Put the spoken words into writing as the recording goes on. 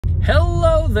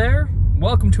Hello there,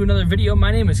 welcome to another video.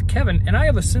 My name is Kevin and I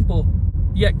have a simple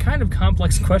yet kind of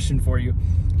complex question for you.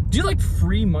 Do you like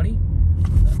free money?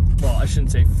 Well, I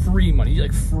shouldn't say free money. Do you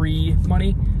like free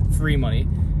money? Free money.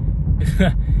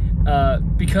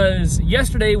 Because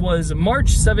yesterday was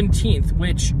March 17th,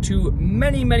 which to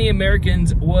many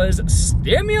Americans was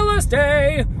Stimulus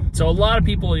Day. So a lot of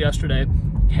people yesterday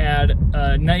had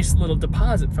a nice little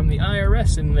deposit from the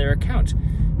IRS in their account.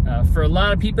 For a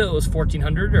lot of people, it was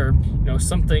 $1,400 or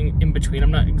something in between.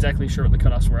 I'm not exactly sure what the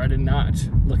cutoffs were. I did not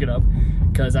look it up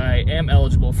because I am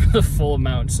eligible for the full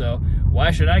amount. So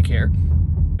why should I care?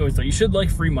 Anyway, so you should like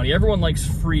free money. Everyone likes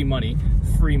free money.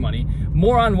 Free money.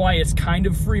 More on why it's kind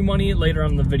of free money later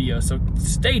on in the video. So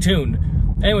stay tuned.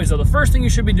 Anyway, so the first thing you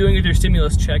should be doing with your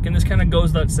stimulus check, and this kind of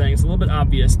goes without saying, it's a little bit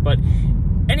obvious, but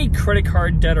any credit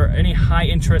card debt or any high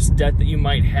interest debt that you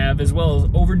might have, as well as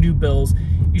overdue bills,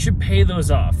 you should pay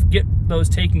those off. Get those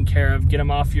taken care of, get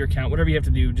them off your account, whatever you have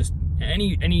to do, just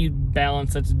any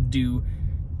balance that's due,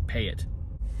 pay it.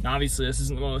 Now, obviously, this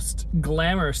isn't the most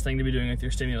glamorous thing to be doing with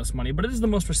your stimulus money, but it is the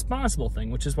most responsible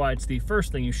thing, which is why it's the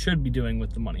first thing you should be doing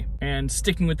with the money. And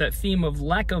sticking with that theme of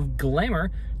lack of glamour,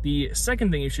 the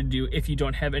second thing you should do if you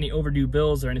don't have any overdue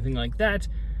bills or anything like that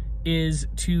is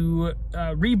to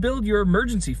rebuild your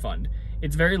emergency fund.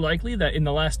 It's very likely that in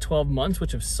the last 12 months,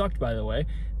 which have sucked by the way,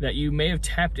 that you may have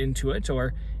tapped into it,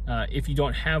 or if you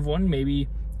don't have one, maybe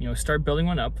start building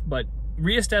one up. But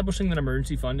reestablishing that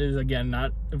emergency fund is, again,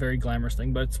 not a very glamorous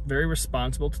thing, but it's very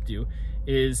responsible to do.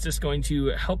 Is just going to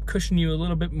help cushion you a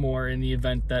little bit more in the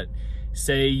event that,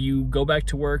 say, you go back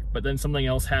to work, but then something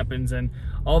else happens and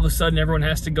all of a sudden everyone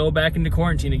has to go back into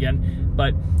quarantine again.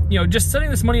 But just setting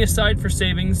this money aside for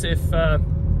savings, if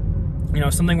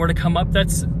something were to come up,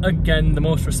 that's, again, the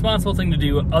most responsible thing to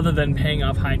do other than paying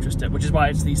off high interest debt, which is why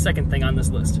it's the second thing on this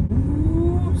list.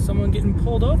 Ooh, someone getting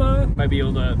pulled over. Might be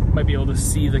able to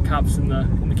see the cops in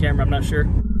the camera, I'm not sure.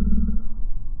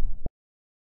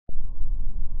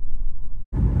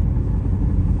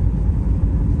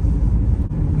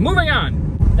 Moving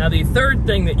on. Now, the third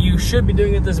thing that you should be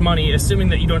doing with this money, assuming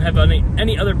that you don't have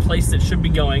any other place that should be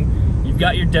going, you've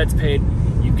got your debts paid,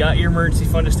 you've got your emergency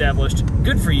fund established,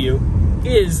 good for you,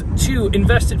 is to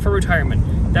invest it for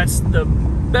retirement. That's the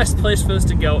best place for this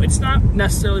to go. It's not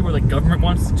necessarily where the government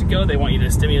wants it to go. They want you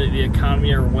to stimulate the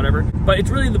economy or whatever, but it's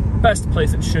really the best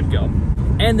place it should go.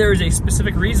 And there is a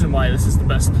specific reason why this is the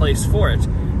best place for it.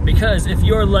 Because if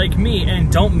you're like me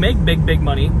and don't make big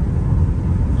money,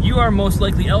 you are most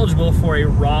likely eligible for a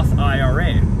Roth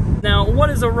IRA. Now, what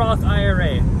is a Roth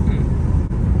IRA?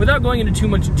 Without going into too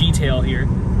much detail here,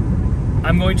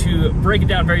 I'm going to break it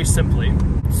down very simply.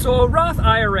 So a Roth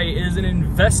IRA is an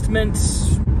investment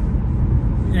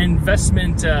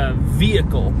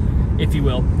vehicle, if you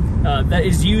will, that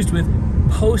is used with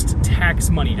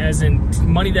post-tax money, as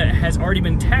in money that has already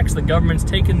been taxed. The government's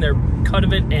taken their cut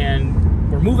of it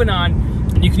and we're moving on,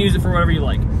 and you can use it for whatever you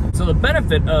like. So the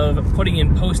benefit of putting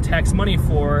in post-tax money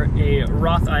for a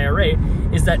Roth IRA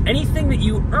is that anything that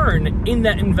you earn in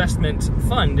that investment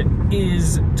fund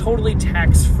is totally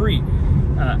tax-free.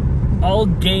 All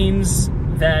gains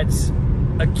that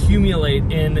accumulate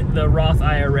in the Roth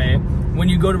IRA, when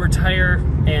you go to retire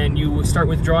and you start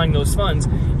withdrawing those funds,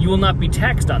 you will not be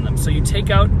taxed on them. So you take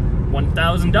out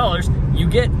 $1,000, you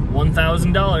get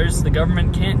 $1,000. The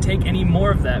government can't take any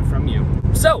more of that from you.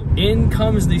 So in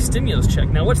comes the stimulus check.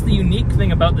 Now, what's the unique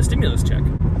thing about the stimulus check?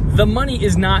 The money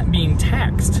is not being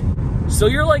taxed. So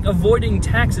you're like avoiding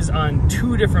taxes on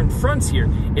two different fronts here.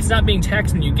 It's not being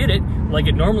taxed when you get it, like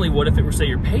it normally would if it were, say,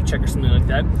 your paycheck or something like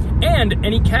that. And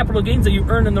any capital gains that you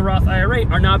earn in the Roth IRA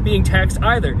are not being taxed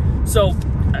either. So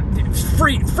it's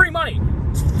free money.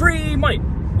 It's free money.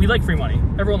 We like free money.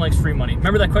 Everyone likes free money.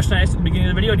 Remember that question I asked at the beginning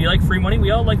of the video? Do you like free money?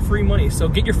 We all like free money. So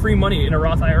get your free money in a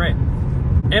Roth IRA.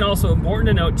 And also important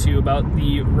to note too about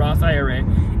the Roth IRA,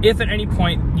 if at any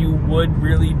point you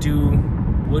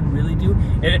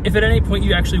if at any point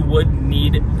you actually would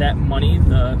need that money,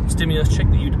 the stimulus check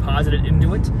that you deposited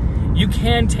into it, you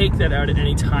can take that out at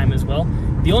any time as well.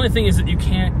 The only thing is that you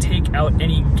can't take out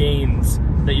any gains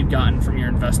that you've gotten from your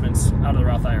investments out of the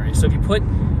Roth IRA. So if you put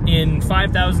in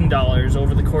 $5,000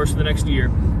 over the course of the next year,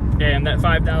 and that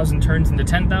 $5,000 turns into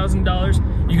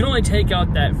 $10,000, you can only take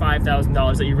out that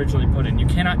 $5,000 that you originally put in. You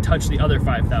cannot touch the other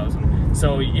 $5,000.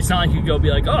 So it's not like you go be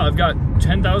like, oh, I've got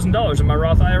 $10,000 in my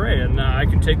Roth IRA and I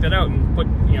can take that out and put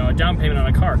a down payment on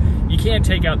a car. You can't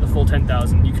take out the full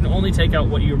 $10,000. You can only take out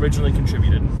what you originally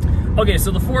contributed. Okay, so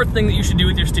the fourth thing that you should do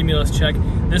with your stimulus check,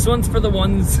 this one's for the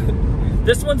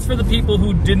people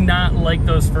who did not like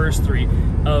those first three,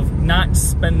 of not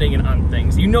spending it on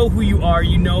things. You know who you are,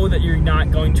 you know that you're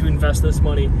not going to invest this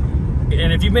money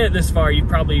And if you've made it this far, you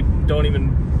probably don't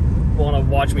even want to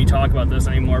watch me talk about this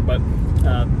anymore, but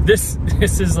this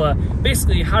is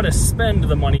basically how to spend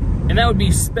the money, and that would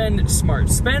be spend smart.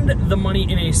 Spend the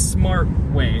money in a smart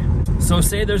way. So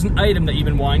say there's an item that you've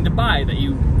been wanting to buy that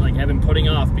you have been putting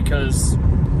off because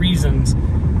reasons.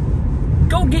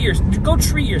 Go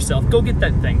treat yourself. Go get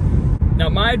that thing. Now,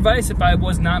 my advice, if I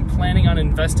was not planning on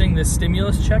investing this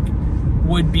stimulus check,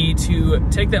 would be to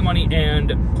take that money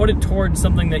and put it towards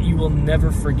something that you will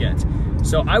never forget.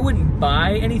 So I wouldn't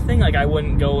buy anything, I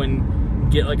wouldn't go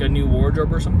and get a new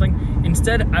wardrobe or something.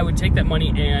 Instead, I would take that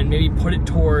money and maybe put it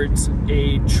towards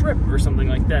a trip or something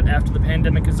like that after the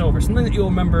pandemic is over. Something that you'll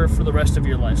remember for the rest of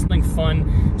your life. Something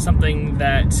fun, something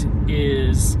that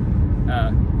is,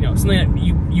 something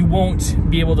that you won't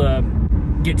be able to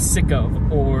get sick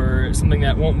of, or something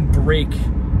that won't break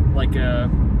like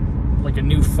a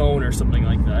new phone or something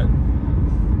like that.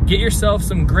 Get yourself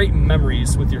some great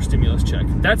memories with your stimulus check.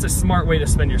 That's a smart way to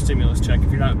spend your stimulus check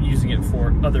if you're not using it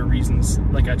for other reasons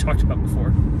like I talked about before.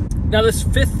 Now, this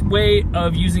fifth way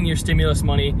of using your stimulus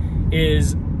money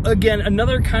is, again,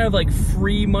 another kind of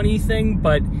free money thing,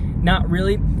 but not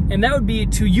really. And that would be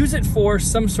to use it for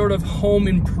some sort of home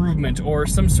improvement or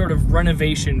some sort of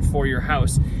renovation for your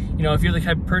house. If you're the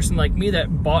type of person like me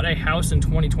that bought a house in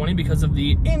 2020 because of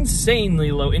the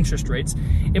insanely low interest rates,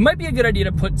 it might be a good idea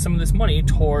to put some of this money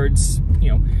towards,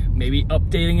 maybe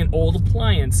updating an old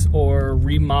appliance or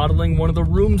remodeling one of the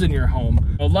rooms in your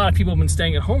home. A lot of people have been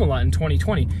staying at home a lot in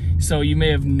 2020, so you may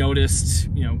have noticed,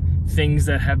 things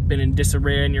that have been in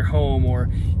disarray in your home, or,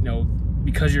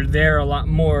 because you're there a lot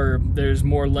more, there's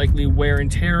more likely wear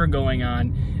and tear going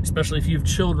on, especially if you have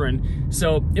children.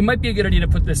 So it might be a good idea to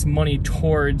put this money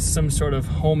towards some sort of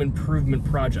home improvement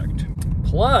project.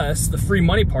 Plus, the free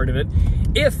money part of it,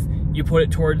 if you put it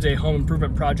towards a home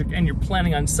improvement project and you're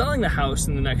planning on selling the house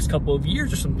in the next couple of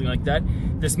years or something like that,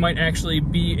 this might actually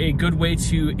be a good way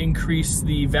to increase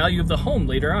the value of the home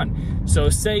later on. So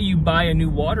say you buy a new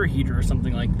water heater or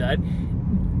something like that,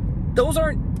 those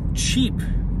aren't cheap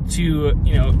to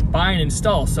buy and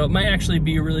install, so it might actually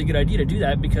be a really good idea to do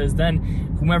that, because then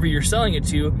whomever you're selling it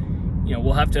to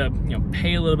will have to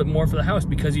pay a little bit more for the house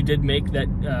because you did make that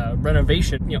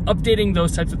renovation. Updating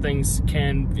those types of things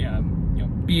can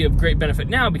be of great benefit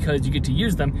now because you get to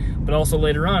use them, but also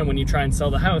later on when you try and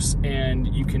sell the house, and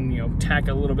you can tack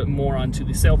a little bit more onto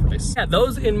the sale price. Yeah,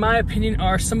 those in my opinion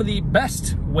are some of the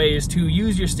best ways to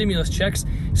use your stimulus checks.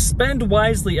 Spend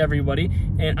wisely, everybody,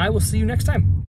 and I will see you next time.